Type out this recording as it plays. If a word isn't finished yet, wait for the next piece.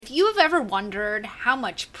If you have ever wondered how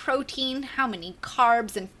much protein, how many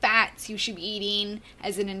carbs and fats you should be eating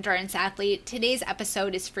as an endurance athlete, today's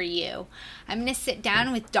episode is for you. I'm going to sit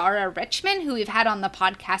down with Dara Richman, who we've had on the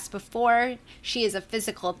podcast before. She is a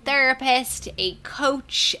physical therapist, a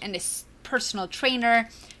coach, and a personal trainer.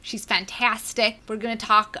 She's fantastic. We're going to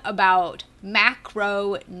talk about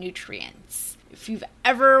macronutrients. If you've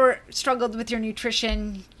ever struggled with your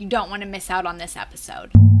nutrition, you don't want to miss out on this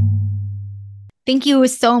episode. Thank you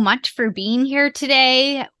so much for being here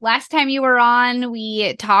today. Last time you were on,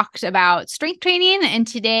 we talked about strength training, and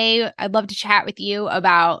today I'd love to chat with you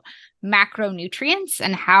about macronutrients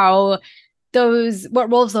and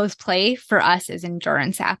what roles those play for us as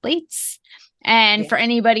endurance athletes. And for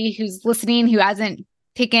anybody who's listening who hasn't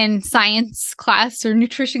taken science class or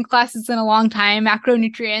nutrition classes in a long time,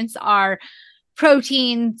 macronutrients are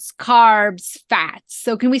proteins, carbs, fats.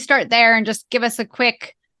 So can we start there and just give us a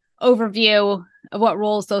quick overview of what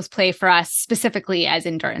roles those play for us specifically as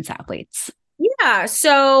endurance athletes? Yeah.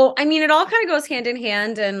 So, I mean, it all kind of goes hand in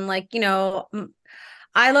hand. And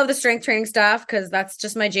I love the strength training stuff because that's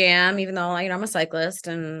just my jam, even though, I'm a cyclist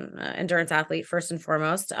and endurance athlete first and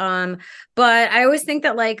foremost. But I always think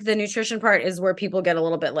that the nutrition part is where people get a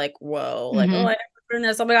little bit whoa, oh, I never learned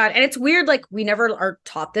this. Oh my God. And it's weird. We never are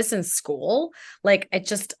taught this in school. I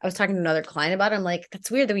was talking to another client about it. I'm like,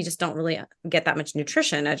 that's weird that we just don't really get that much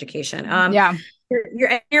nutrition education.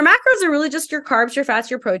 Your macros are really just your carbs, your fats,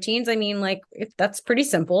 your proteins. I mean, if that's pretty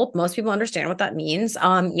simple. Most people understand what that means.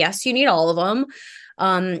 Yes, you need all of them.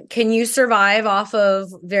 Can you survive off of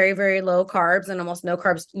very, very low carbs and almost no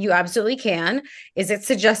carbs? You absolutely can. Is it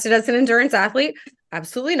suggested as an endurance athlete?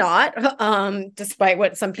 Absolutely not. Despite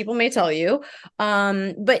what some people may tell you.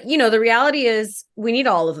 But the reality is we need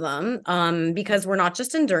all of them. Because we're not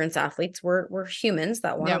just endurance athletes. We're humans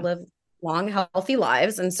that want to live long, healthy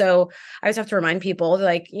lives. And so I always have to remind people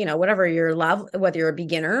whatever your level, whether you're a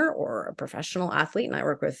beginner or a professional athlete, and I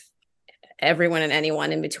work with everyone and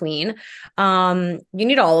anyone in between, you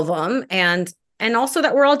need all of them. And also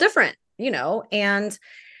that we're all different, and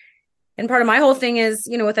part of my whole thing is,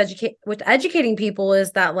 with educating people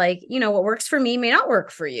is that what works for me may not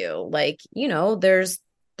work for you.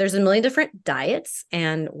 There's a million different diets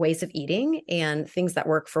and ways of eating and things that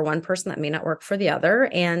work for one person that may not work for the other.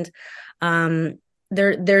 And,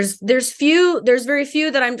 there's very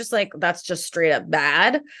few that I'm just that's just straight up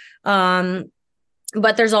bad.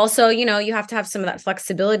 But there's also, you have to have some of that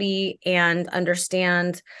flexibility and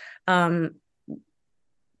understand. I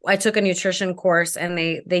took a nutrition course and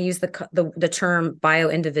they use the term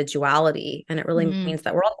bioindividuality, and it really means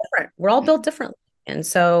that we're all different. We're all built differently. And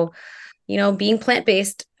so, being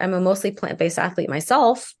plant-based, I'm a mostly plant-based athlete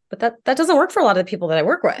myself, but that doesn't work for a lot of the people that I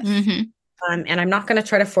work with. And I'm not going to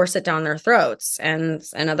try to force it down their throats and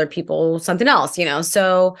other people something else,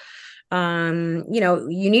 So,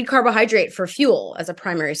 you need carbohydrate for fuel as a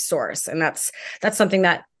primary source. And that's something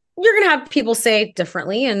that you're going to have people say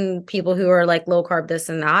differently, and people who are low carb, this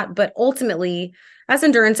and that. But ultimately, as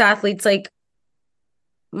endurance athletes,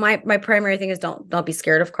 my primary thing is don't be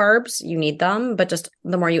scared of carbs. You need them, but just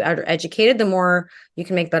the more you are educated, the more you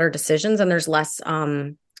can make better decisions. And there's less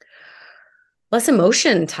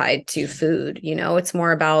emotion tied to food. It's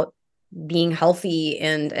more about being healthy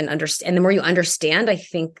and understand. And the more you understand, I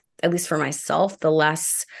think, at least for myself, the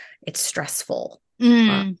less it's stressful.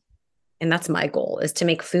 And that's my goal, is to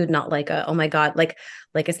make food not oh my God,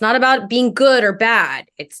 it's not about being good or bad.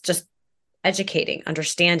 It's just educating,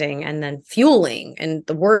 understanding, and then fueling, and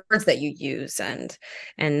the words that you use, and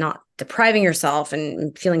not depriving yourself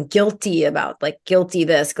and feeling guilty about guilty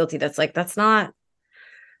this, guilty that's that's not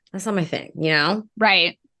my thing,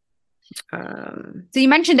 Right. So you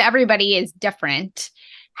mentioned everybody is different.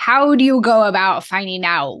 How do you go about finding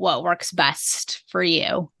out what works best for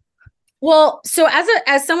you? Well, so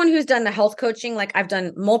as someone who's done the health coaching, I've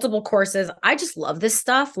done multiple courses. I just love this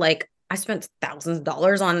stuff. I spent thousands of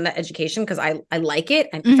dollars on the education because I like it.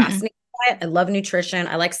 I'm fascinated by it. I love nutrition.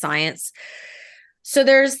 I like science. So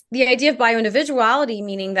there's the idea of bioindividuality,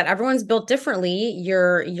 meaning that everyone's built differently.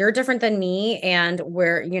 You're different than me, and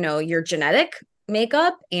where, your genetic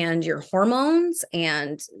makeup and your hormones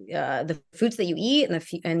and the foods that you eat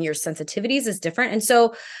and your sensitivities is different. And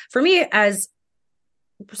so for me, as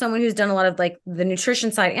someone who's done a lot of the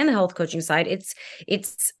nutrition side and the health coaching side,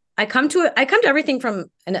 I come to everything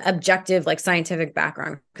from an objective, scientific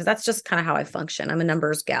background, because that's just kind of how I function. I'm a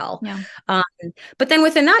numbers gal. Yeah. But then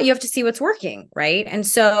within that, you have to see what's working. Right. And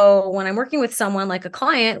so when I'm working with someone like a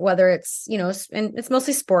client, whether it's, and it's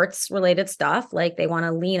mostly sports related stuff, they want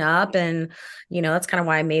to lean up, and, that's kind of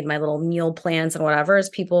why I made my little meal plans and whatever, is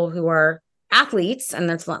people who are athletes, and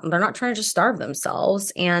they're not trying to just starve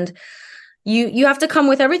themselves. And you have to come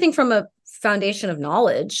with everything from a foundation of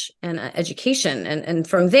knowledge and education. And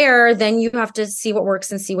from there, then you have to see what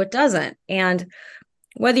works and see what doesn't. And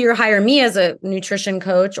whether you hire me as a nutrition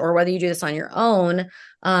coach or whether you do this on your own,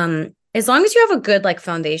 as long as you have a good like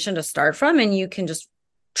foundation to start from and you can just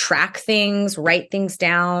track things, write things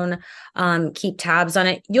down, keep tabs on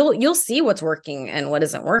it, you'll see what's working and what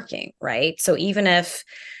isn't working, right? So even if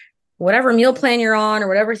whatever meal plan you're on or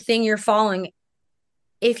whatever thing you're following,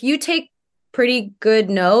 if you take pretty good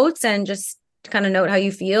notes and just kind of note how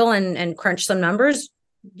you feel and crunch some numbers,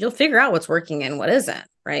 you'll figure out what's working and what isn't,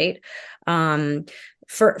 right?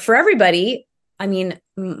 For everybody, I mean,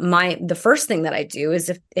 the first thing that I do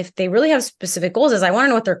is if they really have specific goals is I want to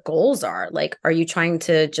know what their goals are. Like, are you trying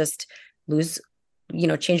to just lose,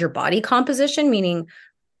 change your body composition, meaning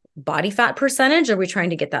body fat percentage? Are we trying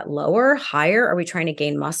to get that lower, higher? Are we trying to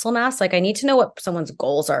gain muscle mass? Like, I need to know what someone's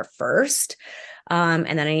goals are first. And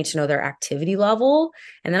then I need to know their activity level.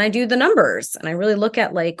 And then I do the numbers and I really look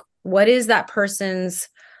at like, what is that person's,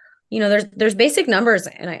 there's basic numbers.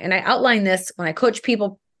 And I outline this when I coach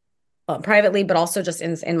people privately, but also just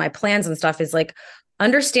in my plans and stuff is like,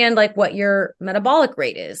 understand like what your metabolic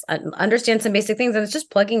rate is, understand some basic things. And it's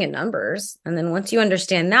just plugging in numbers. And then once you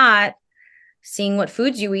understand that, seeing what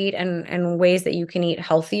foods you eat and ways that you can eat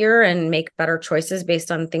healthier and make better choices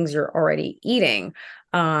based on things you're already eating.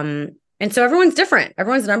 And so everyone's different.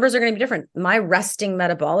 Everyone's numbers are going to be different. My resting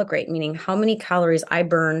metabolic rate, meaning how many calories I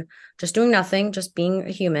burn just doing nothing, just being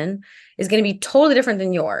a human, is going to be totally different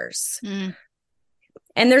than yours.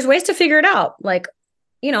 And there's ways to figure it out. Like,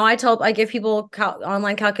 I give people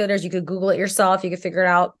online calculators. You could Google it yourself. You could figure it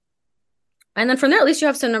out. And then from there, at least you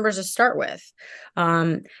have some numbers to start with.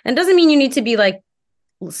 And it doesn't mean you need to be like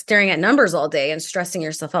staring at numbers all day and stressing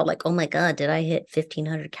yourself out. Like, oh my God, did I hit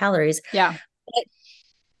 1,500 calories? Yeah. But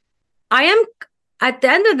I am, at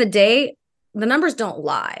the end of the day, the numbers don't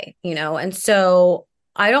lie, and so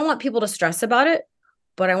I don't want people to stress about it,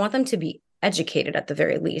 but I want them to be educated at the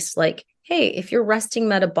very least. Like, hey, if your resting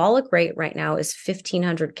metabolic rate right now is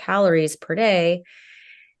 1,500 calories per day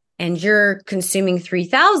and you're consuming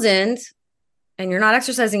 3,000 and you're not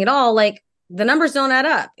exercising at all, like the numbers don't add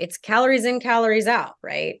up. It's calories in, calories out,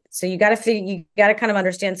 right? So you got to kind of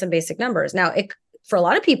understand some basic numbers. Now, for a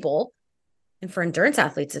lot of people, and for endurance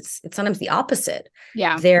athletes, it's sometimes the opposite.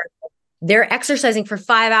 Yeah. They're exercising for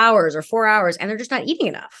 5 hours or 4 hours and they're just not eating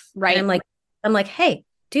enough. Right. And I'm like, hey,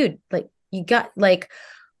 dude, like you got like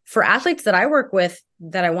for athletes that I work with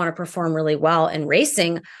that I want to perform really well in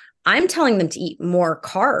racing, I'm telling them to eat more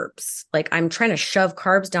carbs. Like I'm trying to shove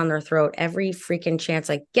carbs down their throat every freaking chance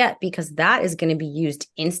I get because that is going to be used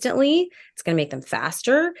instantly. It's going to make them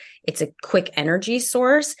faster. It's a quick energy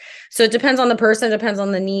source. So it depends on the person, it depends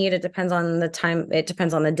on the need, it depends on the time, it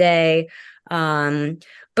depends on the day.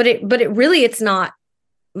 But it really, it's not,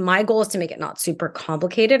 my goal is to make it not super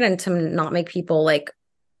complicated and to not make people like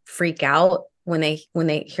freak out when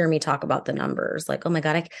they hear me talk about the numbers. Like, oh my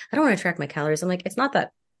God, I don't want to track my calories. I'm like, it's not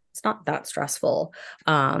that stressful.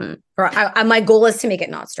 My goal is to make it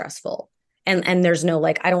not stressful. And there's no,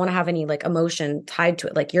 like, I don't want to have any like emotion tied to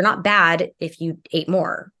it. Like you're not bad if you ate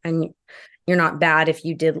more and you're not bad if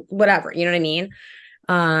you did whatever, you know what I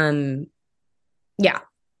mean? Yeah,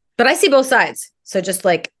 but I see both sides. So just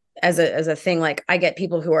like as a thing, like I get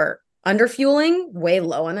people who are under fueling way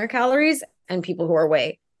low on their calories and people who are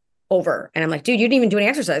way over. And I'm like, dude, you didn't even do any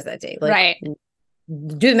exercise that day. Like, right.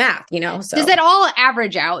 Do the math, so. Does it all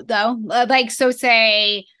average out though? Like, so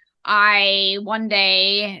say I one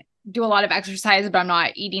day do a lot of exercise, but I'm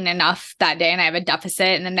not eating enough that day and I have a deficit,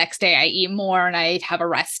 and the next day I eat more and I have a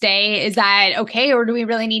rest day. Is that okay? Or do we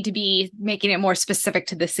really need to be making it more specific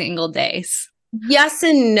to the single days? Yes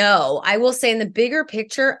and no. I will say in the bigger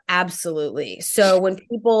picture, absolutely. So when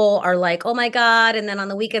people are like, oh my God, and then on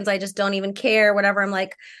the weekends, I just don't even care, whatever. I'm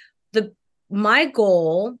like, my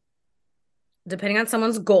goal, depending on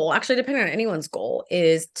someone's goal, actually depending on anyone's goal,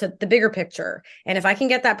 is to the bigger picture. And if I can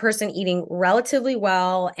get that person eating relatively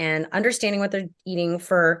well and understanding what they're eating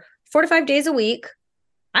for 4 to 5 days a week,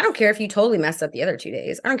 I don't care if you totally mess up the other 2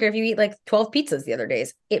 days. I don't care if you eat like 12 pizzas the other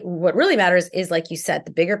days. What really matters is, like you said,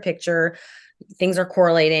 the bigger picture, things are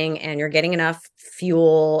correlating and you're getting enough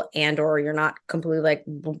fuel and or you're not completely like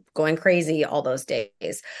going crazy all those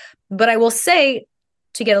days. But I will say,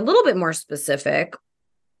 to get a little bit more specific,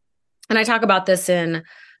 and I talk about this in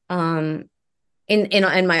my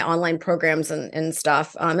online programs and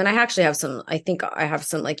stuff. And I actually have I think I have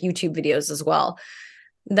some like YouTube videos as well,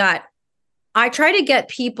 that I try to get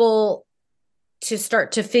people to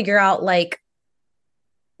start to figure out like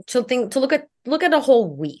to look at a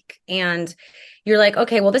whole week, and you're like,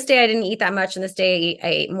 okay, well, this day I didn't eat that much and this day I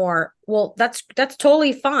ate more. Well, that's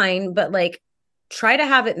totally fine, but like try to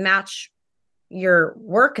have it match your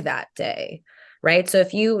work that day, right? So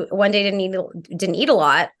if you one day didn't eat a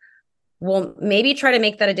lot, well, maybe try to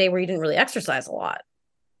make that a day where you didn't really exercise a lot,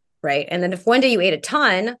 right? And then if one day you ate a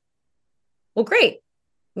ton, well, great.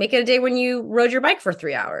 Make it a day when you rode your bike for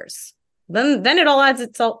 3 hours. Then it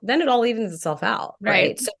all evens itself out,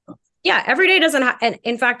 right? So yeah, every day doesn't have, and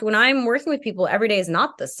in fact, when I'm working with people, every day is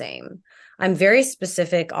not the same. I'm very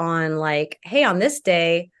specific on like, hey, on this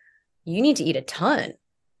day, you need to eat a ton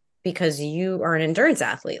because you are an endurance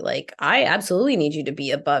athlete. Like, I absolutely need you to be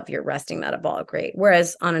above your resting metabolic rate.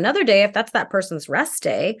 Whereas on another day, if that's that person's rest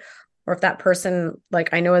day, or if that person,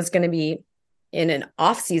 like, I know is going to be in an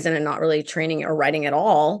off season and not really training or riding at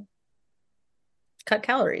all, cut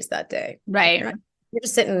calories that day. Right. You're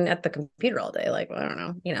just sitting at the computer all day. Like, I don't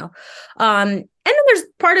know, you know? And then there's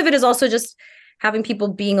part of it is also just having people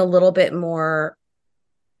being a little bit more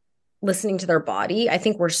listening to their body. I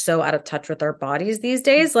think we're so out of touch with our bodies these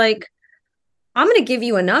days. Like, I'm going to give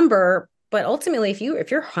you a number, but ultimately, if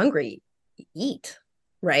you're hungry, eat,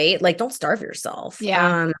 right? Like, don't starve yourself.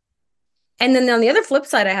 Yeah. And then on the other flip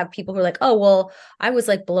side, I have people who are like, oh, well, I was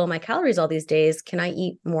like below my calories all these days. Can I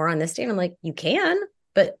eat more on this day? And I'm like, you can,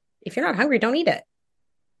 but if you're not hungry, don't eat it.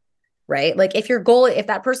 Right? Like if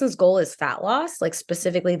that person's goal is fat loss, like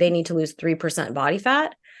specifically they need to lose 3% body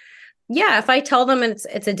fat. Yeah. If I tell them it's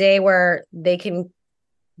a day where they can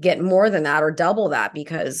get more than that or double that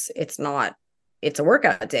because it's a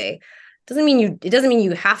workout day. It doesn't mean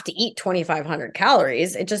you have to eat 2,500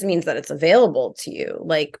 calories. It just means that it's available to you.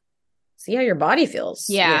 Like, see how your body feels.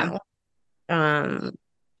 Yeah. You know?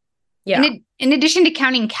 Yeah. In addition to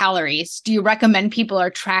counting calories, do you recommend people are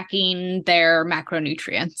tracking their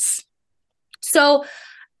macronutrients? So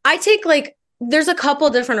I take there's a couple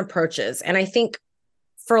different approaches. And I think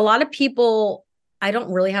for a lot of people, I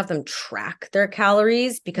don't really have them track their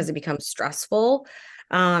calories because it becomes stressful.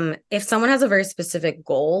 If someone has a very specific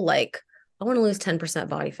goal, like I want to lose 10%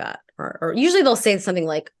 body fat, or usually they'll say something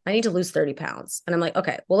like, I need to lose 30 pounds. And I'm like,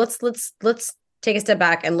 okay, well, let's take a step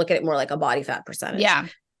back and look at it more like a body fat percentage. Yeah.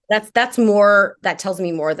 That's more, that tells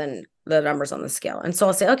me more than the numbers on the scale. And so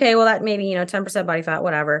I'll say, okay, well, that maybe, 10% body fat,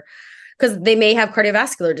 whatever. Because they may have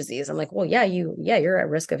cardiovascular disease. I'm like, well, you're at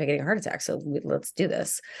risk of getting a heart attack. So let's do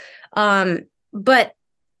this. But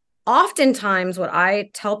oftentimes what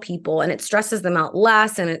I tell people, and it stresses them out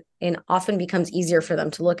less, and it often becomes easier for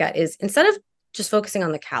them to look at, is instead of just focusing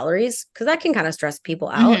on the calories, because that can kind of stress people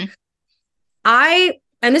out. Mm-hmm.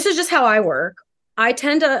 And this is just how I work. I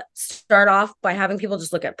tend to start off by having people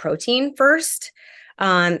just look at protein first,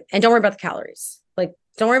 and don't worry about the calories. Like,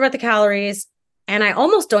 don't worry about the calories. And I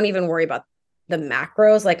almost don't even worry about the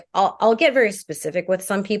macros. Like I'll get very specific with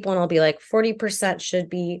some people and I'll be like 40% should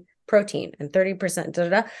be protein and 30%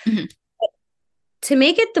 Mm-hmm. To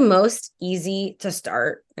make it the most easy to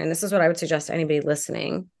start, and this is what I would suggest to anybody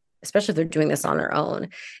listening, especially if they're doing this on their own,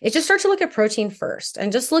 is just start to look at protein first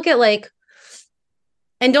and just look at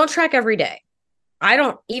and don't track every day.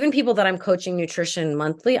 Even people that I'm coaching nutrition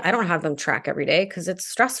monthly, I don't have them track every day because it's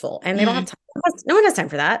stressful and they don't have time. No one has time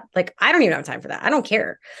for that. Like, I don't even have time for that. I don't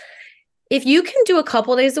care. If you can do a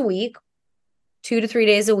couple days a week, 2 to 3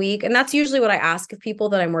 days a week, and that's usually what I ask of people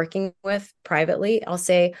that I'm working with privately. I'll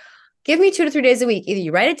say, give me 2 to 3 days a week. Either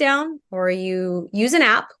you write it down or you use an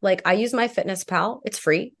app. Like I use MyFitnessPal. It's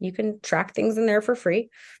free. You can track things in there for free.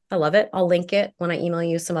 I love it. I'll link it when I email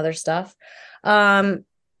you some other stuff.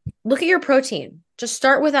 Look at your protein. Just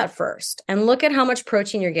start with that first and look at how much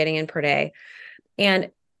protein you're getting in per day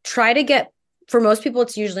and try to get, for most people,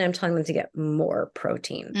 it's usually I'm telling them to get more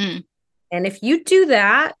protein. And if you do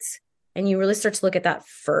that and you really start to look at that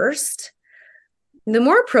first, the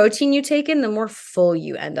more protein you take in, the more full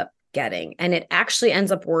you end up getting. And it actually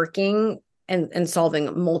ends up working and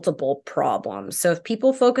solving multiple problems. So if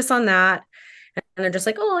people focus on that and they're just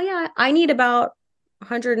like, oh yeah, I need about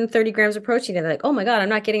 130 grams of protein, and they're like, oh my God, I'm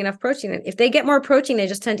not getting enough protein. And if they get more protein, they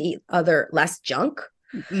just tend to eat less junk.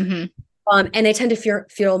 Mm-hmm. And they tend to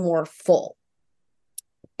feel more full.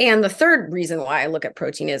 And the third reason why I look at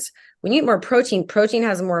protein is when you eat more protein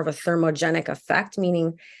has more of a thermogenic effect,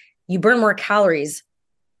 meaning you burn more calories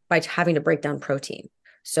by having to break down protein.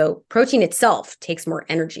 So protein itself takes more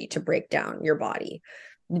energy to break down your body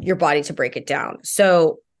to break it down.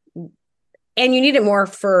 So, and you need it more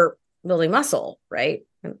for building muscle, right?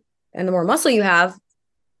 And the more muscle you have,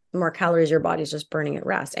 the more calories your body's just burning at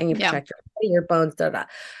rest, and you protect your bones,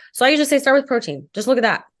 So I usually say start with protein. Just look at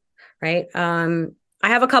that, right? I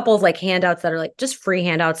have a couple of like handouts that are like just free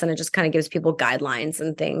handouts, and it just kind of gives people guidelines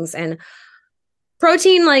and things. And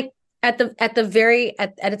protein, like at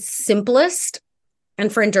its simplest,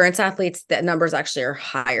 and for endurance athletes, the numbers actually are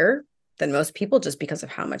higher than most people just because of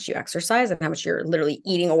how much you exercise and how much you're literally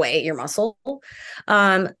eating away at your muscle.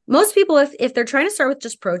 Most people, if they're trying to start with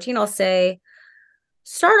just protein, I'll say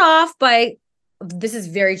start off by, this is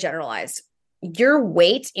very generalized, your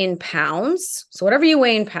weight in pounds. So whatever you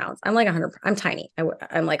weigh in pounds, I'm like 100, I'm tiny.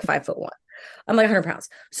 I'm like 5'1". I'm like 100 pounds.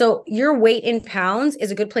 So your weight in pounds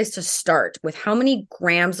is a good place to start with how many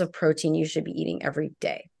grams of protein you should be eating every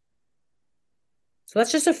day. So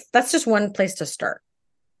that's just one place to start.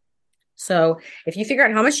 So if you figure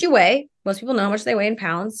out how much you weigh, most people know how much they weigh in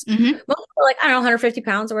pounds. Mm-hmm. Most people are like, I don't know, 150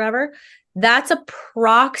 pounds or whatever. That's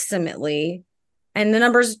approximately, and the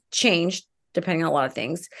numbers change depending on a lot of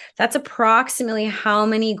things. That's approximately how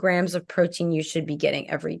many grams of protein you should be getting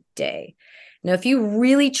every day. Now, if you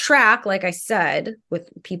really track, like I said,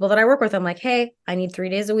 with people that I work with, I'm like, hey, I need 3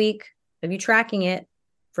 days a week of you tracking it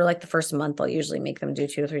for like the first month. I'll usually make them do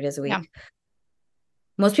 2 to 3 days a week. Yeah.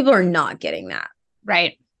 Most people are not getting that.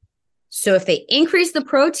 Right. So if they increase the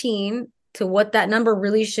protein to what that number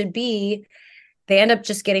really should be, they end up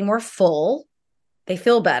just getting more full. They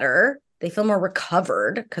feel better. They feel more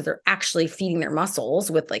recovered because they're actually feeding their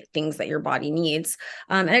muscles with like things that your body needs.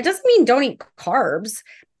 And it doesn't mean don't eat carbs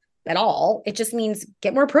at all. It just means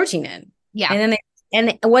get more protein in. Yeah. And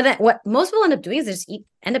then what most people end up doing is they just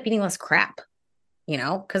end up eating less crap,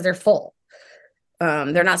 because they're full.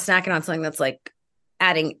 They're not snacking on something that's like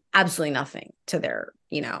adding absolutely nothing to their,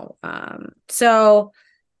 so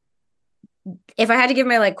if I had to give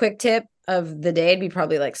my like quick tip of the day, it'd be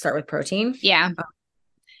probably like start with protein. Yeah.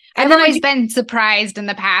 I've always been surprised in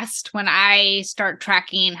the past when I start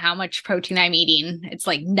tracking how much protein I'm eating. It's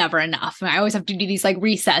like never enough. I always have to do these like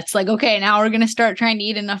resets, like, okay, now we're going to start trying to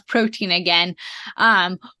eat enough protein again.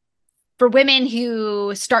 For women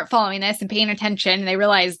who start following this and paying attention, they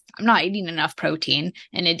realize I'm not eating enough protein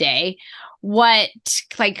in a day. What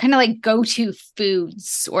like kind of like go-to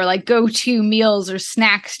foods or like go-to meals or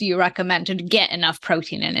snacks do you recommend to get enough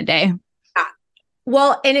protein in a day?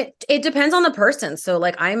 Well, and it depends on the person. So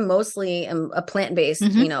like I'm mostly a plant-based,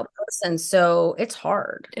 person. So it's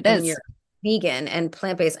hard. It when is. You're vegan and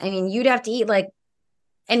plant-based. I mean, you'd have to eat like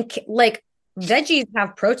veggies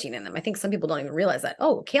have protein in them. I think some people don't even realize that.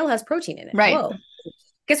 Oh, kale has protein in it. Right. Whoa.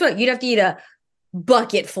 Guess what? You'd have to eat a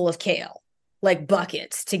bucket full of kale, like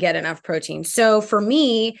buckets, to get enough protein. So for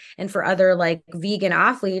me and for other like vegan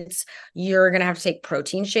athletes, you're going to have to take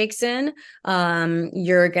protein shakes in.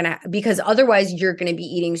 Because otherwise you're going to be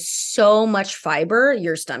eating so much fiber,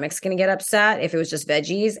 your stomach's going to get upset if it was just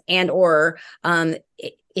veggies, and or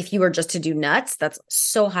if you were just to do nuts, that's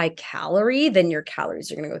so high calorie, then your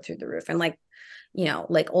calories are going to go through the roof. And like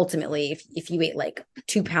ultimately, if you ate like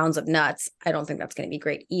 2 pounds of nuts, I don't think that's going to be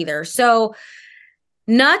great either. So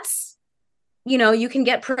nuts, you can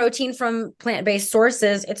get protein from plant-based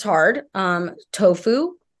sources. It's hard.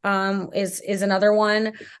 Tofu is another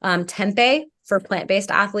one. Tempeh for plant-based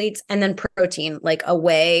athletes, and then protein like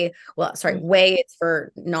whey is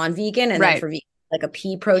for non-vegan, and right. then for vegan, like a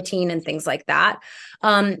pea protein and things like that.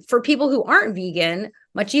 For people who aren't vegan,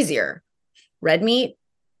 much easier. Red meat,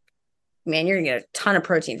 man, you're gonna get a ton of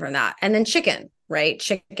protein from that. And then chicken, right?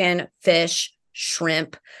 Chicken, fish,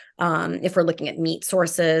 shrimp. If we're looking at meat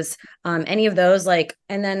sources, any of those, like,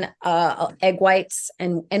 and then egg whites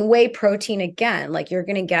and whey protein again, like you're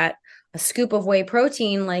going to get a scoop of whey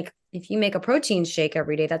protein. Like if you make a protein shake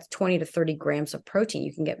every day, that's 20 to 30 grams of protein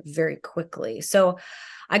you can get very quickly. So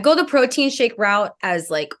I go the protein shake route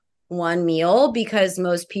as like one meal, because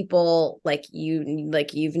most people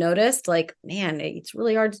you've noticed, like, man, it's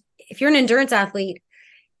really hard. If you're an endurance athlete,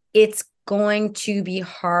 it's going to be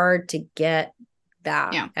hard to get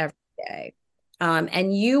that every day.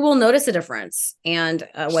 And you will notice a difference. And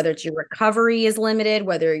whether it's your recovery is limited,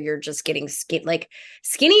 whether you're just getting skinny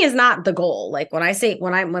is not the goal. Like when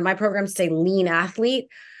my programs say lean athlete,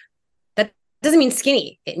 that doesn't mean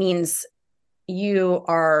skinny. It means you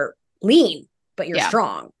are lean, but you're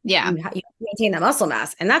strong. Yeah. You maintain that muscle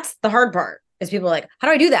mass. And that's the hard part, is people are like, how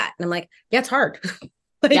do I do that? And I'm like, yeah, it's hard.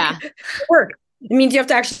 Work. It means you have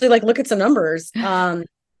to actually like look at some numbers.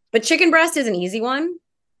 But chicken breast is an easy one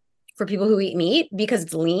for people who eat meat because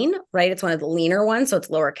it's lean, right? It's one of the leaner ones, so it's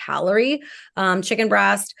lower calorie. Chicken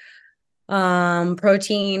breast,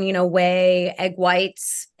 protein, whey, egg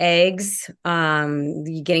whites, eggs,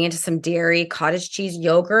 getting into some dairy, cottage cheese,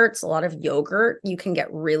 yogurts, a lot of yogurt. You can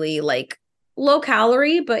get really like low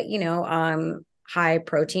calorie, but high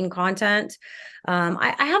protein content.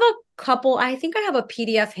 I have a couple, I think I have a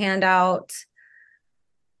PDF handout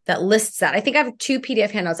that lists that. I think I have 2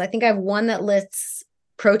 PDF handouts. I think I have one that lists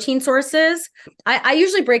protein sources. I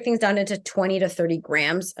usually break things down into 20 to 30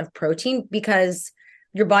 grams of protein because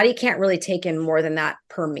your body can't really take in more than that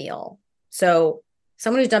per meal. So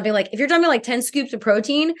someone who's dumping, like, if you're dumping like 10 scoops of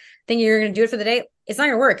protein, then you're going to do it for the day. It's not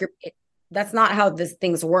going to work. That's not how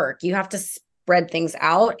things work. You have to spread things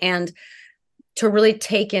out. And to really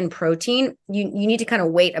take in protein, you need to kind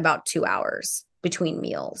of wait about 2 hours between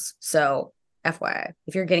meals. So FYI,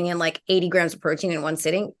 if you're getting in like 80 grams of protein in one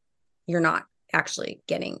sitting, you're not actually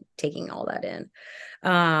taking all that in.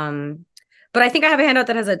 But I think I have a handout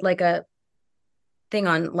that has a thing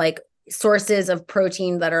on like sources of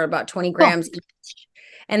protein that are about 20 grams each.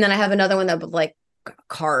 And then I have another one that with like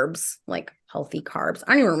carbs, like healthy carbs.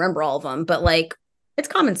 I don't even remember all of them, but like it's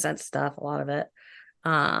common sense stuff, a lot of it.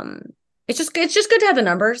 It's just good to have the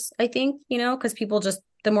numbers, I think, because people just,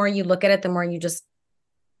 the more you look at it, the more you just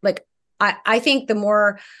like, I think the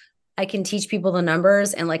more I can teach people the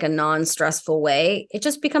numbers in like a non-stressful way, it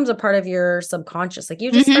just becomes a part of your subconscious. Like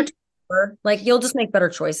you just start to remember, like you'll just make better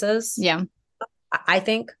choices. Yeah. I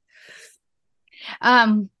think.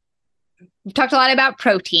 We've talked a lot about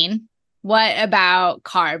protein. What about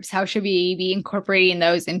carbs? How should we be incorporating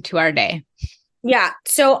those into our day? Yeah.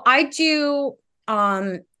 So I do,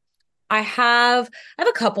 I have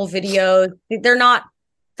a couple videos. They're not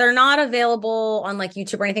available on like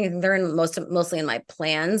YouTube or anything. I think they're in mostly in my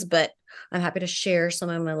plans, but I'm happy to share some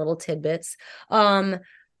of my little tidbits.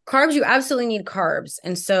 Carbs, you absolutely need carbs.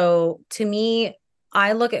 And so to me,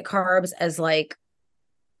 I look at carbs as like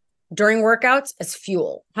during workouts as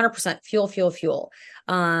fuel, 100% fuel.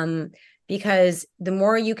 Because the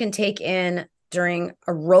more you can take in during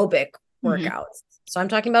aerobic workouts. So I'm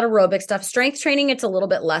talking about aerobic stuff. Strength training, it's a little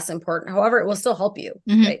bit less important. However, it will still help you,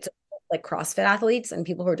 right? So like CrossFit athletes and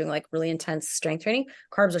people who are doing like really intense strength training,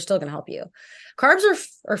 carbs are still going to help you. Carbs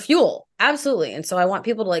are fuel. Absolutely. And so I want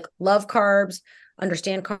people to like love carbs,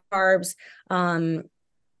 understand carbs. And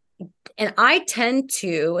I tend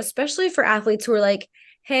to, especially for athletes who are like,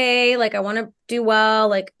 hey, like I want to do well.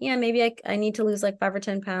 Like, yeah, maybe I need to lose like 5 or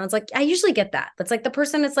 10 pounds. Like I usually get that. That's like the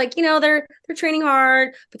person that's like, they're training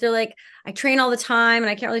hard, but they're like, I train all the time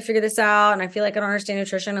and I can't really figure this out. And I feel like I don't understand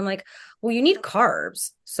nutrition. I'm like, well, you need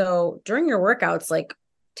carbs. So during your workouts, like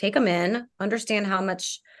take them in, understand how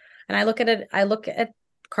much. And I look at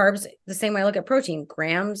carbs the same way I look at protein,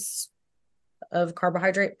 grams of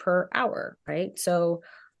carbohydrate per hour, right? So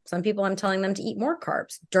some people, I'm telling them to eat more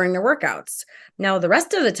carbs during their workouts. Now, the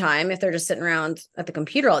rest of the time, if they're just sitting around at the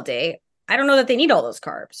computer all day, I don't know that they need all those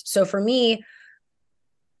carbs. So for me,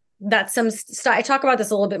 that's I talk about this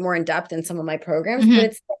a little bit more in depth in some of my programs, but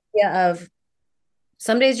it's the idea of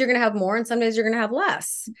some days you're going to have more and some days you're going to have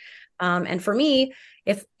less. And for me,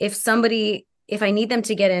 if I need them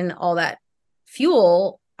to get in all that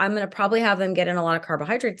fuel, I'm going to probably have them get in a lot of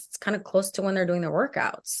carbohydrates. It's kind of close to when they're doing their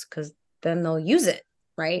workouts because then they'll use it.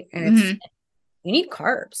 Right. And you need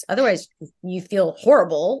carbs. Otherwise you feel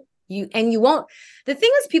horrible. You won't. The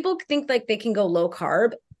thing is, people think like they can go low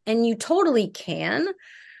carb and you totally can,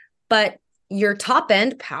 but your top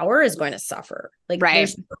end power is going to suffer. Like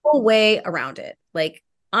there's no way around it. Like,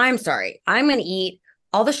 I'm sorry, I'm going to eat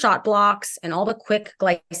all the shot blocks and all the quick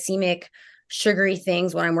glycemic sugary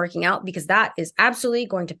things when I'm working out, because that is absolutely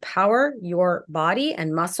going to power your body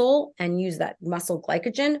and muscle and use that muscle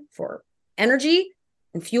glycogen for energy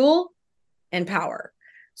and fuel and power.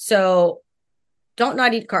 So don't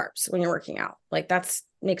not eat carbs when you're working out. Like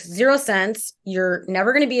makes zero sense. You're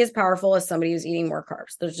never going to be as powerful as somebody who's eating more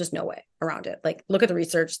carbs. There's just no way around it. Like look at the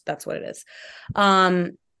research. That's what it is.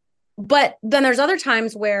 But then there's other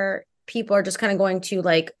times where people are just kind of going to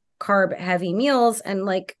like carb heavy meals. And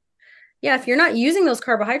like, yeah, if you're not using those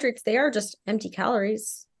carbohydrates, they are just empty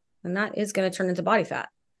calories. And that is going to turn into body fat.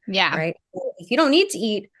 Yeah. Right. If you don't need to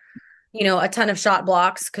eat a ton of shot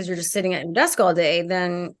blocks because you're just sitting at your desk all day,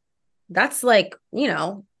 then that's like,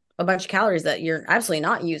 a bunch of calories that you're absolutely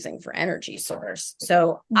not using for energy source.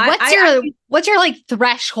 So what's your like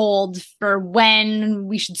threshold for when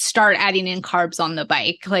we should start adding in carbs on the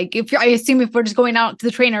bike? Like I assume if we're just going out to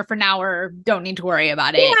the trainer for an hour, don't need to worry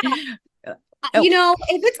about it. Yeah. If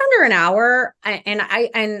it's under an hour,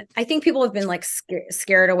 I think people have been like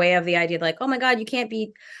scared away of the idea, like, oh my God, you can't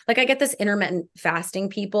be like, I get this intermittent fasting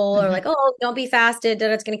people are like, oh, don't be fasted,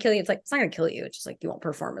 it's going to kill you. It's like, it's not going to kill you. It's just like, you won't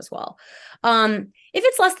perform as well. If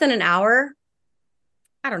it's less than an hour,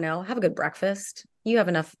 I don't know, have a good breakfast. You have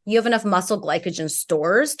enough muscle glycogen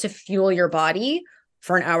stores to fuel your body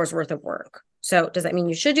for an hour's worth of work. So does that mean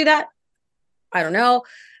you should do that? I don't know.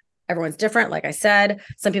 Everyone's different. Like I said,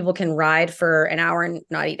 some people can ride for an hour and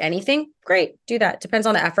not eat anything. Great. Do that. Depends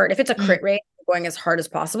on the effort. If it's a crit rate, going as hard as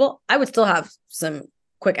possible, I would still have some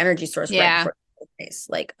quick energy source right before the race,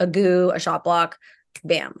 like a goo, a shot block,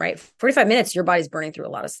 bam, right? 45 minutes, your body's burning through a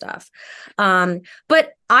lot of stuff.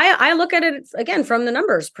 But I look at it again from the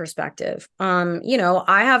numbers perspective. I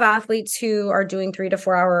have athletes who are doing 3 to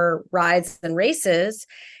 4 hour rides and races,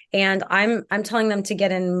 and I'm telling them to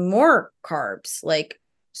get in more carbs, like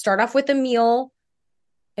start off with a meal.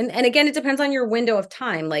 And again, it depends on your window of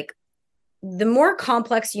time. Like the more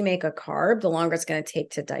complex you make a carb, the longer it's going to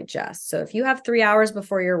take to digest. So if you have 3 hours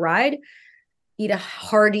before your ride, eat a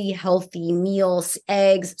hearty, healthy meal,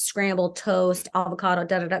 eggs, scrambled toast, avocado,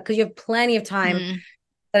 because you have plenty of time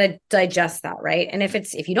to digest that, right? And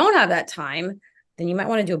if you don't have that time, then you might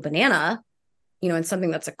want to do a banana, and something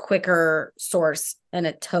that's a quicker source, and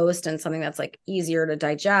a toast and something that's like easier to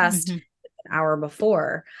digest an hour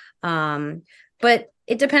before. But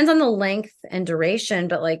it depends on the length and duration,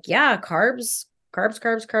 but like, yeah, carbs. I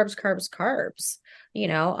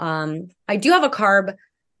do have a carb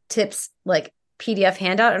tips like PDF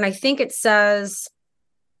handout, and I think it says,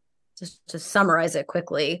 just to summarize it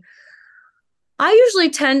quickly, I usually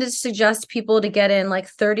tend to suggest people to get in like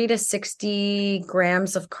 30 to 60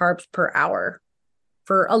 grams of carbs per hour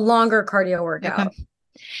for a longer cardio workout. Okay.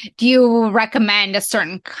 Do you recommend a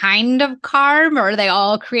certain kind of carb, or are they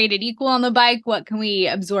all created equal on the bike? What can we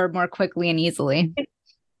absorb more quickly and easily?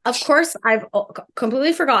 Of course, I've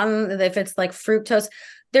completely forgotten that if it's like fructose,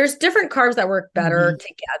 there's different carbs that work better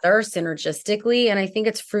together synergistically. And I think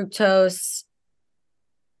it's fructose.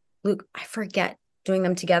 Luke, I forget doing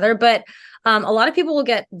them together, but a lot of people will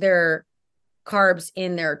get their carbs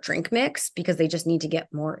in their drink mix because they just need to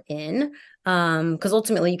get more in. Because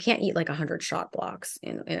ultimately you can't eat like 100 shot blocks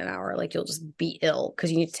in an hour. Like you'll just be ill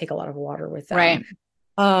because you need to take a lot of water with them. Right.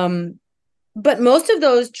 But most of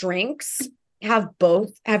those drinks have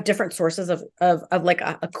different sources of like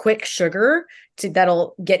a quick sugar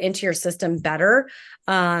that'll get into your system better.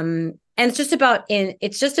 And it's just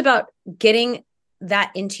about getting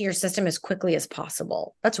that into your system as quickly as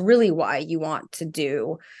possible. That's really why you want to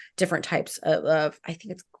do different types of I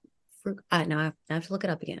think it's fruit. No, I have to look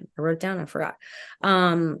it up again. I wrote it down. I forgot.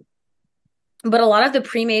 But a lot of the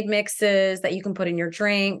pre-made mixes that you can put in your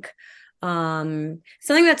drink, something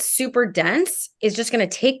that's super dense is just going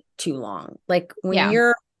to take too long. Like when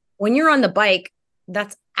you're on the bike,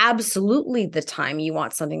 that's absolutely the time you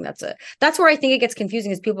want something that's where I think it gets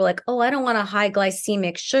confusing, is people are like, oh, I don't want a high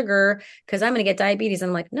glycemic sugar because I'm going to get diabetes.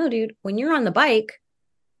 I'm like, no, dude, when you're on the bike,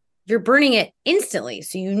 you're burning it instantly.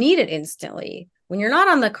 So you need it instantly. When you're not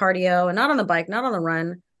on the cardio and not on the bike, not on the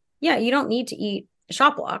run, you don't need to eat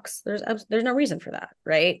shot blocks. There's no reason for that,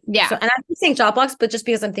 right? Yeah. So, and I'm saying shot blocks, but just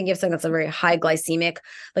because I'm thinking of something that's a very high glycemic,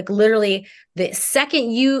 like literally the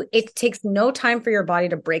second it takes no time for your body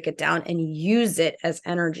to break it down and use it as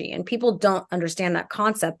energy. And people don't understand that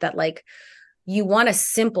concept that like you want a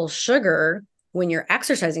simple sugar when you're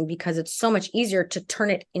exercising because it's so much easier to turn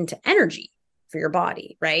it into energy for your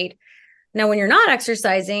body, right? Now, when you're not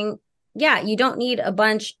exercising, you don't need a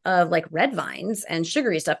bunch of like red vines and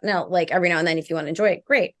sugary stuff. Now, like every now and then, if you want to enjoy it,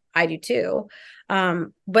 great. I do too.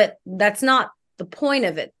 But that's not the point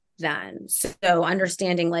of it then. So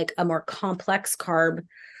understanding like a more complex carb,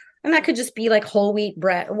 and that could just be like whole wheat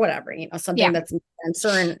bread or whatever, something that's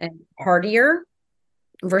denser and heartier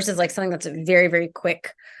versus like something that's very, very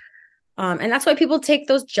quick. And that's why people take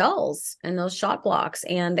those gels and those shot blocks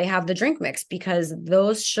and they have the drink mix, because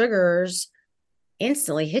those sugars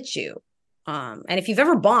instantly hit you. And if you've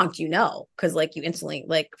ever bonked, because like you instantly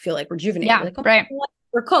like feel like rejuvenated. Yeah, like, right.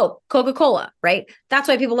 Or Coca-Cola, right? That's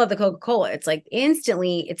why people love the Coca-Cola. It's like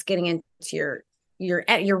instantly it's getting into you're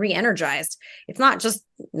re-energized. It's not just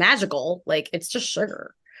magical, like it's just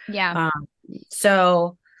sugar. Yeah.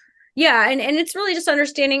 So yeah, and it's really just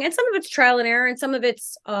understanding, and some of it's trial and error, and some of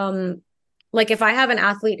it's like if I have an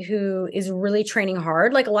athlete who is really training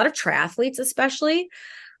hard, like a lot of triathletes especially,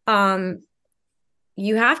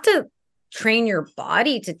 you have to train your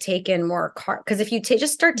body to take in more carb, because if you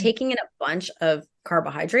just start taking in a bunch of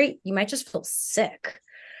carbohydrate, you might just feel sick.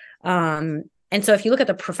 And so if you look at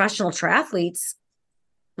the professional triathletes,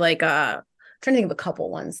 like trying to think of a couple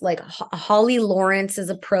ones, like Holly Lawrence is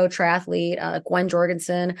a pro triathlete, Gwen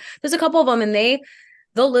Jorgensen, there's a couple of them, and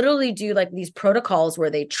they'll literally do like these protocols where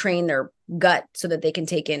they train their gut so that they can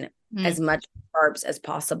take in as much carbs as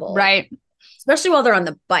possible, right? Especially while they're on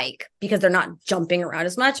the bike, because they're not jumping around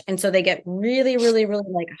as much. And so they get really, really, really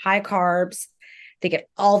like high carbs. They get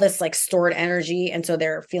all this like stored energy. And so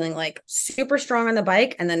they're feeling like super strong on the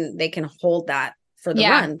bike, and then they can hold that for the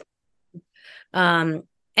run.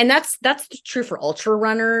 And And that's true for ultra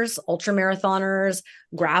runners, ultra marathoners,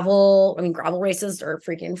 gravel. I mean, gravel races are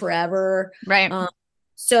freaking forever. Right.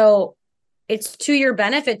 So it's to your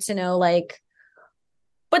benefit to know, like,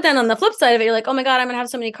 but then on the flip side of it, you're like, oh my God, I'm going to have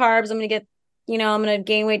so many carbs. I'm going to get, I'm going to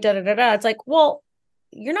gain weight, da, da, da, da. It's like, well,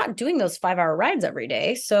 you're not doing those 5-hour rides every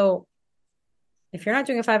day. So if you're not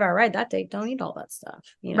doing a 5-hour ride that day, don't eat all that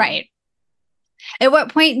stuff. Right. At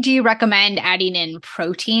what point do you recommend adding in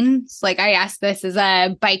proteins? Like, I ask this as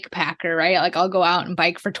a bike packer, right? Like, I'll go out and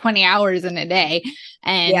bike for 20 hours in a day.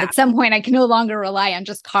 And at some point, I can no longer rely on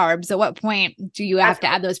just carbs. At what point do you have to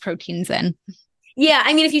add those proteins in? Yeah.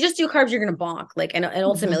 I mean, if you just do carbs, you're going to bonk. Like, and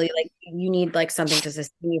ultimately, like, you need like something to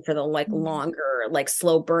sustain you for the like longer, like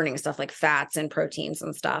slow burning stuff, like fats and proteins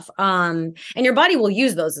and stuff. And your body will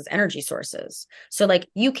use those as energy sources. So like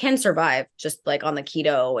you can survive just like on the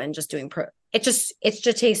keto and just doing it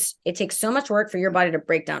takes so much work for your body to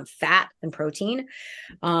break down fat and protein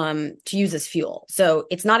to use as fuel. So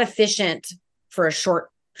it's not efficient for a short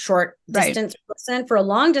distance person. For a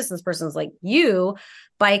long distance person like you,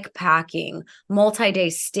 bike packing, multi-day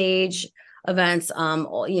stage events,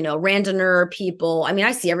 randoner people. I mean,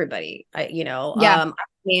 I see everybody,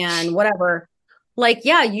 and whatever. Like,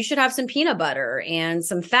 yeah, you should have some peanut butter and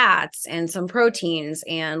some fats and some proteins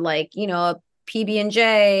and like, a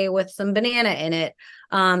PB&J with some banana in it.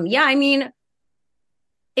 I mean,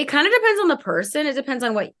 it kind of depends on the person. It depends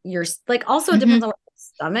on what you're like. Also, it depends on what your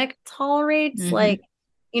stomach tolerates. Like,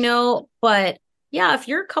 but yeah, if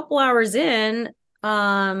you're a couple hours in,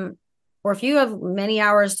 or if you have many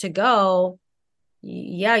hours to go,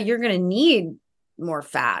 yeah, you're going to need more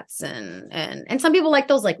fats and some people like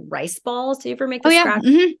those like rice balls. Do you ever make the scratch?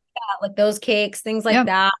 Yeah, like those cakes, things like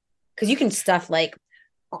that. Cause you can stuff like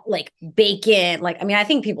bacon. Like, I mean, I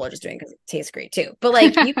think people are just doing it because it tastes great too, but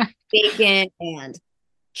like you can bacon and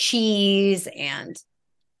cheese. And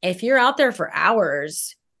if you're out there for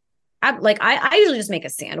hours, I usually just make a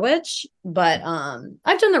sandwich, but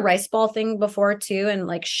I've done the rice ball thing before too, and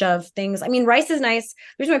like shove things. I mean, rice is nice.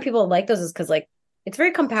 The reason why people like those is because like it's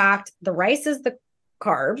very compact. The rice is the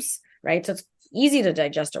carbs, right? So it's easy to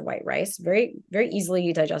digest a white rice, very, very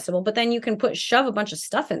easily digestible. But then you can shove a bunch of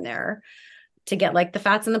stuff in there to get like the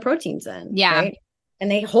fats and the proteins in, right? And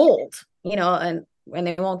they hold, and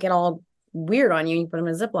they won't get all weird on you. You put them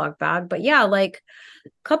in a Ziploc bag, but yeah, like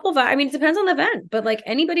I mean, it depends on the event, but like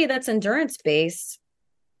anybody that's endurance based,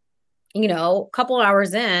 couple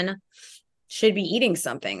hours in should be eating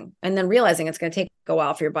something and then realizing it's going to take a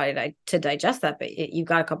while for your body to digest that, but you've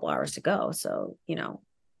got a couple hours to go. So,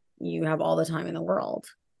 you have all the time in the world.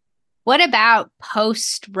 What about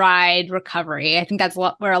post-ride recovery? I think that's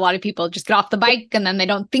where a lot of people just get off the bike and then they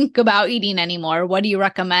don't think about eating anymore. What do you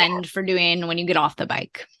recommend for doing when you get off the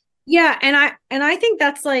bike? Yeah. And I think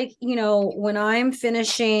that's like, when I'm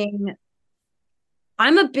finishing,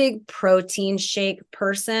 I'm a big protein shake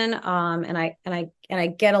person. And I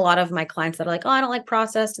get a lot of my clients that are like, oh, I don't like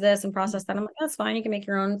processed this and processed that. I'm like, that's fine. You can make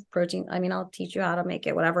your own protein. I mean, I'll teach you how to make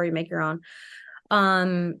it, whatever, you make your own.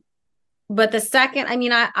 But the second, I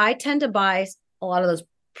mean, I tend to buy a lot of those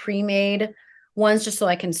pre-made ones just so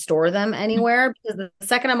I can store them anywhere, because the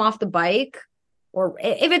second I'm off the bike, or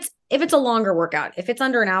if it's a longer workout, if it's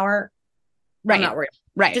under an hour, I'm not worried.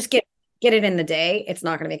 Right. Just get it in the day. It's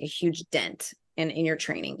not going to make a huge dent in your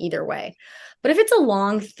training either way. But if it's a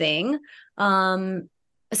long thing,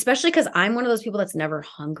 especially because I'm one of those people that's never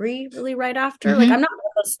hungry really right after, like I'm not one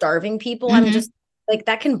of those starving people. I'm just like,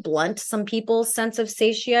 that can blunt some people's sense of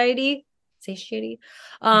satiety. So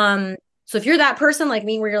if you're that person like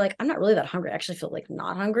me, where you're like, I'm not really that hungry, I actually feel like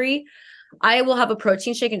not hungry, I will have a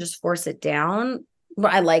protein shake and just force it down.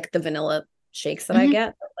 But I like the vanilla shakes that I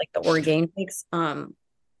get, like the Orgain shakes.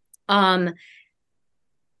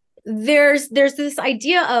 There's this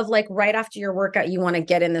idea of like right after your workout, you want to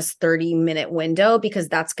get in this 30-minute window because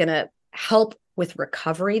that's going to help with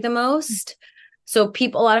recovery the most. So a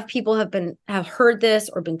lot of people have heard this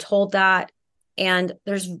or been told that, and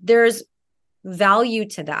there's value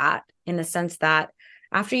to that in the sense that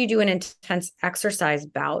after you do an intense exercise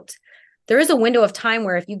bout, there is a window of time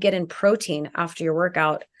where if you get in protein after your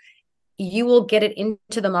workout, you will get it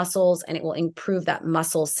into the muscles and it will improve that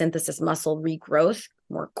muscle synthesis, muscle regrowth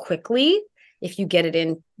more quickly if you get it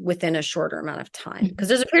in within a shorter amount of time. Because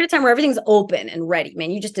there's a period of time where everything's open and ready.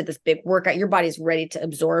 Man, you just did this big workout. Your body's ready to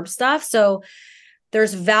absorb stuff. So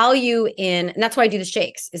there's value in, and that's why I do the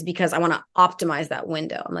shakes, is because I want to optimize that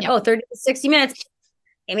window. I'm like, 30 to 60 minutes.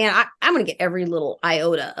 I mean, I'm going to get every little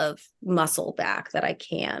iota of muscle back that I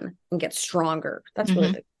can and get stronger. That's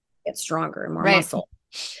really the get stronger and more muscle.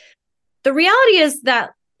 The reality is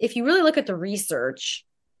that if you really look at the research,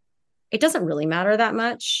 it doesn't really matter that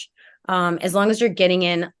much. As long as you're getting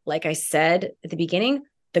in, like I said at the beginning,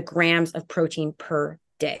 the grams of protein per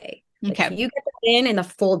day. Like if you get in the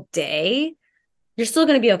full day, you're still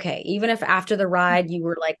going to be okay. Even if after the ride you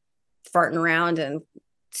were like farting around and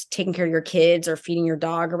taking care of your kids or feeding your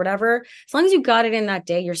dog or whatever, as long as you got it in that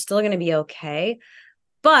day, you're still going to be okay.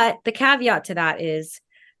 But the caveat to that is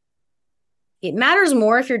it matters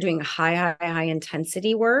more if you're doing high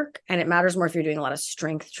intensity work, and it matters more if you're doing a lot of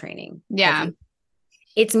strength training. Yeah. Heavy.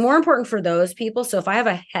 It's more important for those people. So if I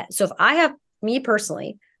have me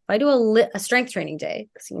personally, if I do a strength training day,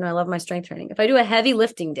 because I love my strength training. If I do a heavy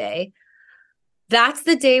lifting day, that's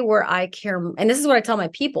the day where I care. And this is what I tell my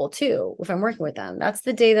people too, if I'm working with them. That's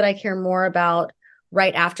the day that I care more about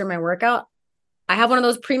right after my workout. I have one of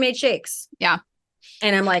those pre-made shakes. Yeah.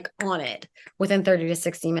 And I'm like on it within 30 to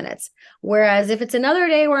 60 minutes. Whereas if it's another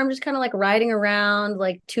day where I'm just kind of like riding around,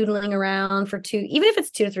 like tootling around even if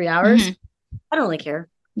it's 2 to 3 hours, I don't really care.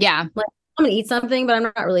 Yeah. Like I'm going to eat something, but I'm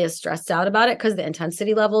not really as stressed out about it because the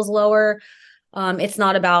intensity level is lower. It's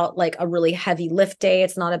not about like a really heavy lift day.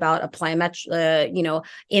 It's not about a plyometric,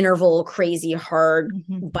 interval, crazy hard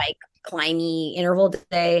bike climby interval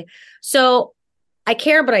day. So I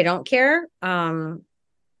care, but I don't care.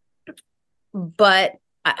 But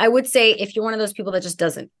I would say if you're one of those people that just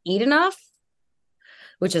doesn't eat enough,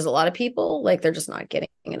 which is a lot of people, like they're just not getting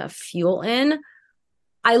enough fuel in.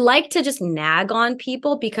 I like to just nag on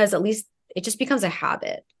people because at least it just becomes a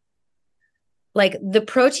habit. Like the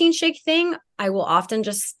protein shake thing, I will often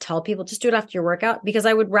just tell people, just do it after your workout, because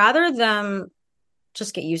I would rather them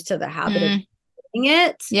just get used to the habit of doing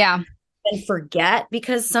it than forget,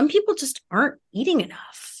 because some people just aren't eating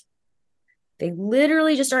enough. They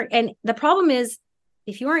literally just aren't. And the problem is,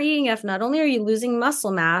 if you aren't eating enough, not only are you losing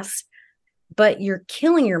muscle mass, but you're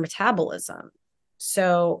killing your metabolism.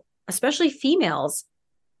 So especially females,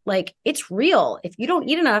 like it's real. If you don't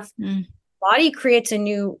eat enough, body creates a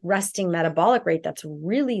new resting metabolic rate that's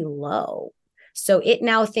really low. So it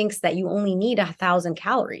now thinks that you only need 1,000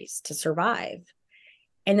 calories to survive.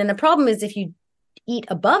 And then the problem is if you eat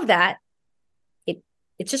above that,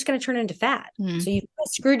 it's just going to turn into fat. So you've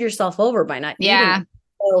screwed yourself over by not eating.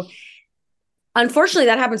 So unfortunately,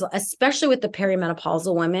 that happens, especially with the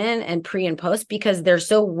perimenopausal women and pre and post, because they're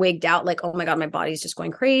so wigged out, like, oh my God, my body's just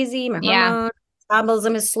going crazy. My hormone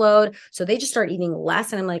metabolism is slowed. So they just start eating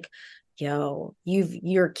less. And I'm like, yo,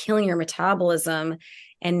 you're killing your metabolism.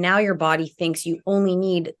 And now your body thinks you only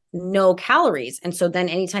need no calories. And so then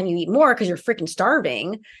anytime you eat more, because you're freaking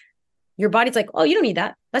starving, your body's like, oh, you don't need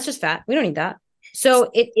that. That's just fat. We don't need that.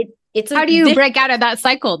 So it's how do you break out of that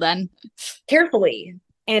cycle then? Carefully.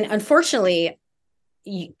 And unfortunately,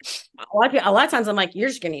 a lot of times I'm like, you're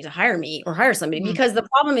just going to need to hire me or hire somebody, because the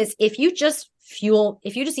problem is if you just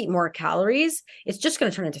eat more calories, it's just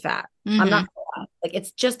going to turn into fat. I'm not like,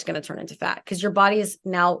 it's just going to turn into fat because your body has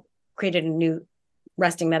now created a new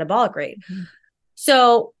resting metabolic rate.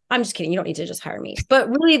 So I'm just kidding. You don't need to just hire me, but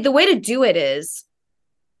really the way to do it is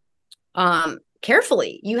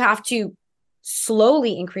carefully. You have to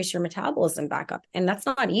slowly increase your metabolism back up. And that's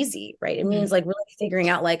not easy, right? It means like really figuring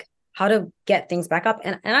out like how to get things back up.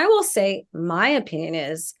 And I will say, my opinion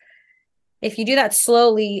is if you do that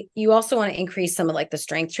slowly, you also want to increase some of like the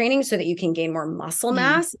strength training so that you can gain more muscle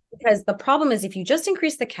mass, because the problem is if you just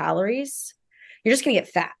increase the calories, you're just going to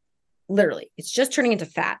get fat. Literally, it's just turning into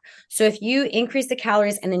fat. So if you increase the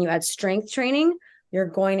calories and then you add strength training, you're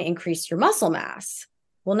going to increase your muscle mass.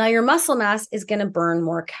 Well, now your muscle mass is going to burn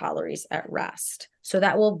more calories at rest. So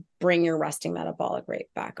that will bring your resting metabolic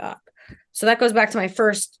rate back up. So that goes back to my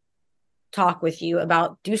first talk with you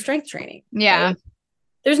about do strength training. Yeah. Right?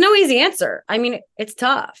 There's no easy answer. I mean, it's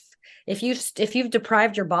tough. If you've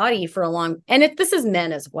deprived your body for a long, and this is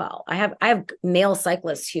men as well. I have male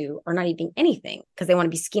cyclists who are not eating anything because they want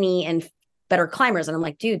to be skinny and better climbers. And I'm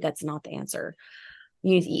like, dude, that's not the answer.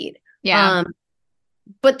 You need to eat. Yeah.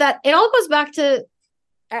 But that it all goes back to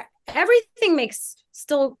everything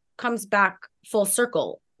still comes back full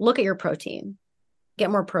circle. Look at your protein,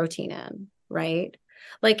 get more protein in, right?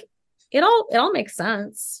 Like it all makes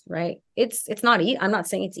sense, right? It's not I'm not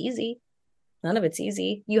saying it's easy. None of it's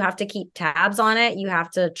easy. You have to keep tabs on it. You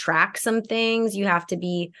have to track some things. You have to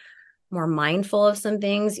be more mindful of some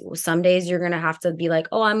things. Some days you're going to have to be like,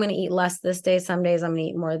 oh, I'm going to eat less this day. Some days I'm going to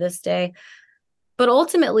eat more this day. But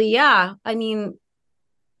ultimately, yeah, I mean,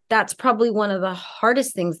 that's probably one of the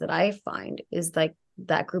hardest things that I find is like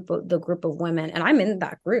the group of women. And I'm in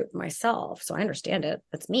that group myself. So I understand it.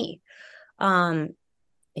 That's me.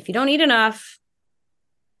 If you don't eat enough,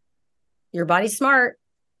 your body's smart.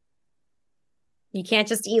 You can't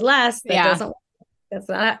just eat less. That doesn't work. That's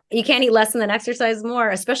not, you can't eat less and then exercise more,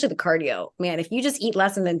 especially the cardio. Man, if you just eat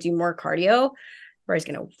less and then do more cardio, everybody's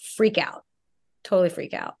going to freak out, totally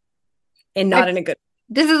freak out, and not in a good.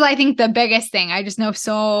 This is, I think, the biggest thing. I just know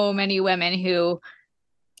so many women who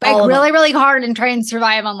like really, really hard and try and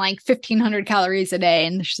survive on like 1,500 calories a day.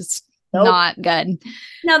 And it's just not good.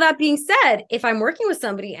 Now, that being said, if I'm working with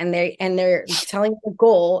somebody and they're telling me the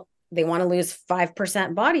goal, they want to lose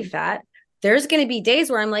 5% body fat, there's going to be days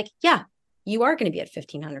where I'm like, yeah, you are going to be at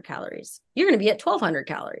 1,500 calories. You're going to be at 1,200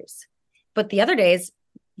 calories. But the other days,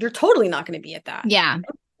 you're totally not going to be at that. Yeah.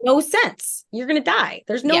 No sense. You're going to die.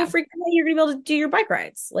 There's no freaking way you're going to be able to do your bike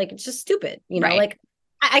rides. Like, it's just stupid. You know, like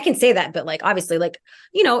I can say that, but like, obviously, like,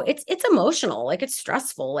 you know, it's emotional. Like, it's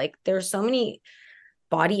stressful. Like, there's so many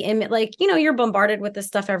body image, like, you know, you're bombarded with this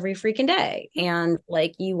stuff every freaking day. And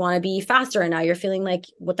like, you want to be faster. And now you're feeling like,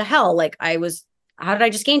 what the hell? Like, how did I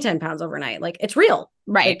just gain 10 pounds overnight? Like, it's real.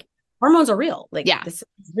 Right. Like, hormones are real. Like, yeah, this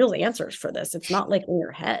is real answers for this. It's not like in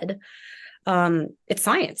your head. It's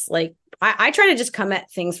science. Like, I try to just come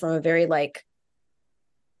at things from a very, like,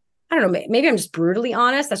 I don't know, maybe I'm just brutally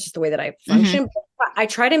honest. That's just the way that I function. But I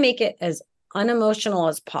try to make it as unemotional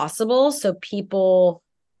as possible so people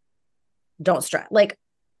don't stress. Like,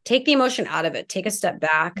 take the emotion out of it, take a step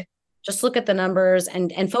back, just look at the numbers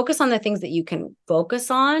and focus on the things that you can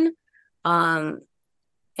focus on. And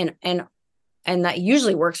that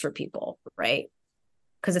usually works for people, right?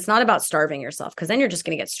 Because it's not about starving yourself, because then you're just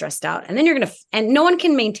going to get stressed out, and then you're going to, and no one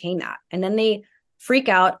can maintain that. And then they freak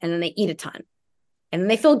out, and then they eat a ton, and then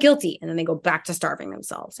they feel guilty, and then they go back to starving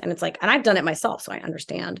themselves. And it's like, and I've done it myself, so I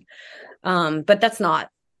understand. But that's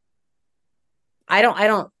not,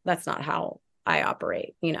 that's not how I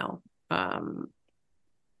operate, you know?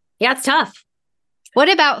 Yeah, it's tough.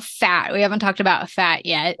 What about fat? We haven't talked about fat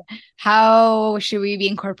yet. How should we be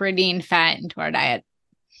incorporating fat into our diet?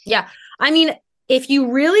 Yeah. I mean, if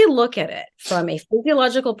you really look at it from a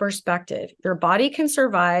physiological perspective, your body can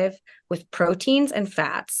survive with proteins and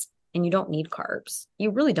fats, and you don't need carbs.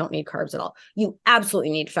 You really don't need carbs at all. You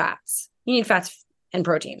absolutely need fats. You need fats and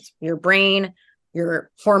proteins, your brain,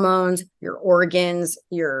 your hormones, your organs,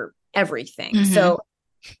 your everything. So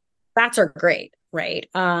fats are great, right?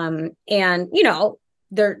 And, you know,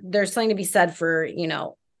 there's something to be said for, you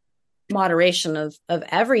know, moderation of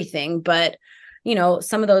everything. But, you know,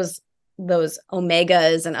 some of those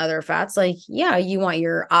omegas and other fats, like, yeah, you want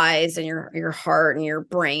your eyes and your heart and your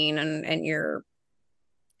brain and your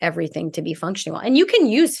everything to be functioning well. And you can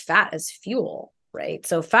use fat as fuel, right?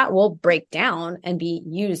 So fat will break down and be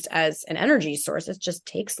used as an energy source. It just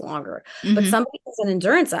takes longer. But somebody who's an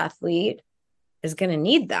endurance athlete is going to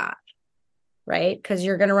need that, right? Because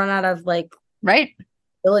you're going to run out of like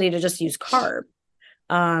ability to just use carb.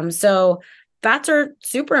 So fats are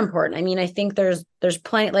super important. I mean, I think there's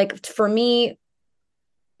plenty, like for me,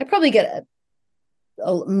 I probably get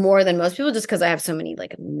more than most people just because I have so many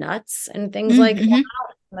like nuts and things like that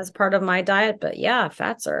as part of my diet. But yeah,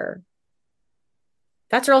 fats are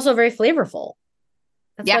also very flavorful.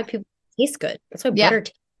 That's why people taste good. That's why butter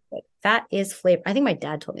tastes good. Fat is flavor. I think my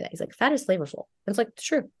dad told me that. He's like, fat is flavorful. And it's like, it's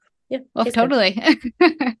true. Yeah. Oh, totally.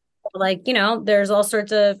 Like, you know, there's all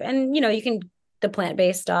sorts of, and, you know, you can, the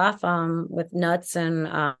plant-based stuff with nuts and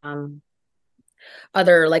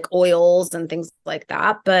other like oils and things like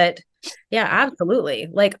that. But yeah, absolutely.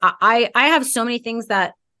 Like I have so many things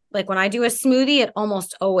that, like, when I do a smoothie, it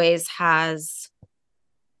almost always has,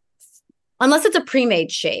 unless it's a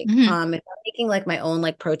pre-made shake. If I'm making like my own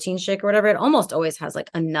like protein shake or whatever, it almost always has like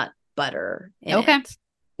a nut butter in it.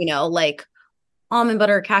 You know, like almond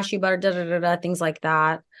butter, cashew butter, things like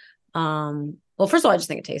that. Well, first of all, I just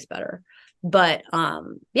think it tastes better. But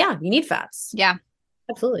yeah, you need fats. Yeah.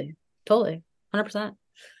 Absolutely. Totally. 100%.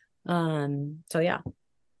 So yeah.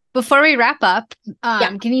 Before we wrap up,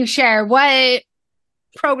 can you share what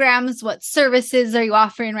programs, what services are you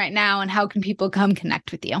offering right now, and how can people come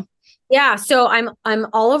connect with you? Yeah, so I'm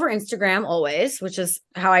all over Instagram always, which is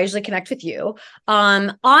how I usually connect with you.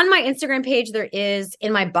 On my Instagram page, there is,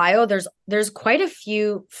 in my bio, there's quite a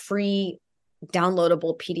few free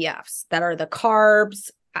downloadable PDFs that are the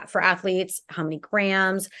carbs for athletes, how many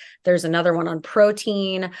grams. There's another one on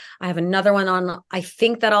protein. I have another one on, I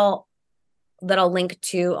think that I'll link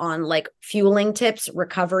to on like fueling tips,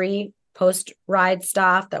 recovery, post ride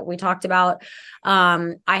stuff that we talked about.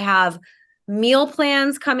 I have meal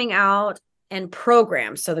plans coming out and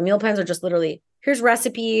programs. So the meal plans are just literally, here's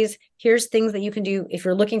recipes, here's things that you can do. If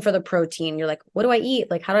you're looking for the protein, you're like, what do I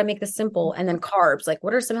eat? Like, how do I make this simple? And then carbs, like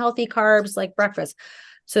what are some healthy carbs, like breakfast?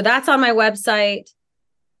 So that's on my website.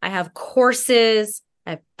 I have courses.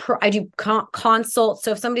 I do consults.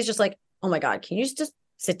 So if somebody's just like, oh my God, can you just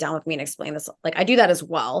sit down with me and explain this. Like I do that as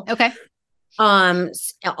well. Okay.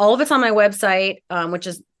 All of it's on my website, which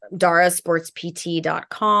is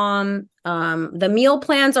darasportspt.com. The meal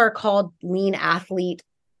plans are called Lean Athlete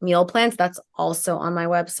meal plans. That's also on my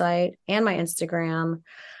website and my Instagram.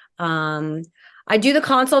 I do the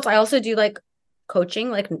consults. I also do like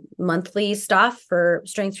coaching, like monthly stuff for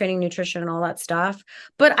strength training, nutrition, and all that stuff.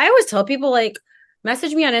 But I always tell people, like,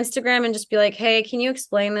 message me on Instagram and just be like, hey, can you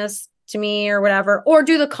explain this to me or whatever, or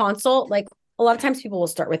do the consult. Like a lot of times people will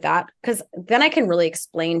start with that because then I can really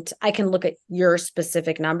explain, I can look at your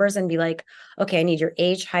specific numbers and be like, okay, I need your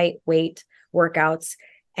age, height, weight, workouts.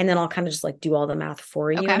 And then I'll kind of just like do all the math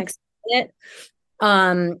for you and explain it.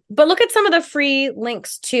 But look at some of the free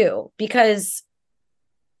links too, because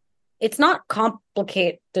it's not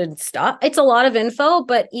complicated stuff. It's a lot of info,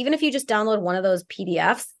 but even if you just download one of those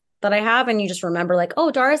PDFs that I have and you just remember like,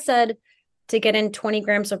 oh, Dara said to get in 20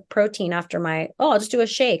 grams of protein after I'll just do a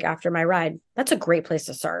shake after my ride. That's a great place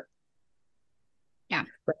to start. Yeah.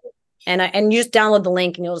 And you just download the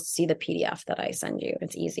link and you'll see the PDF that I send you.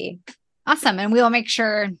 It's easy. Awesome. And we'll make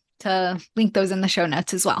sure to link those in the show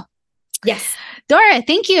notes as well. Yes. Dara,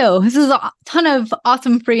 thank you. This is a ton of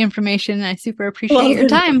awesome free information. I super appreciate your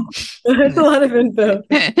time. That's a lot of info.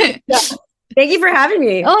 Yeah. Thank you for having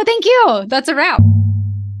me. Oh, thank you. That's a wrap.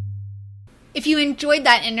 If you enjoyed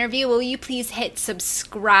that interview, will you please hit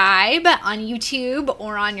subscribe on YouTube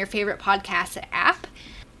or on your favorite podcast app?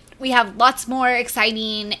 We have lots more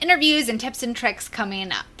exciting interviews and tips and tricks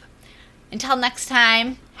coming up. Until next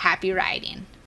time, happy riding.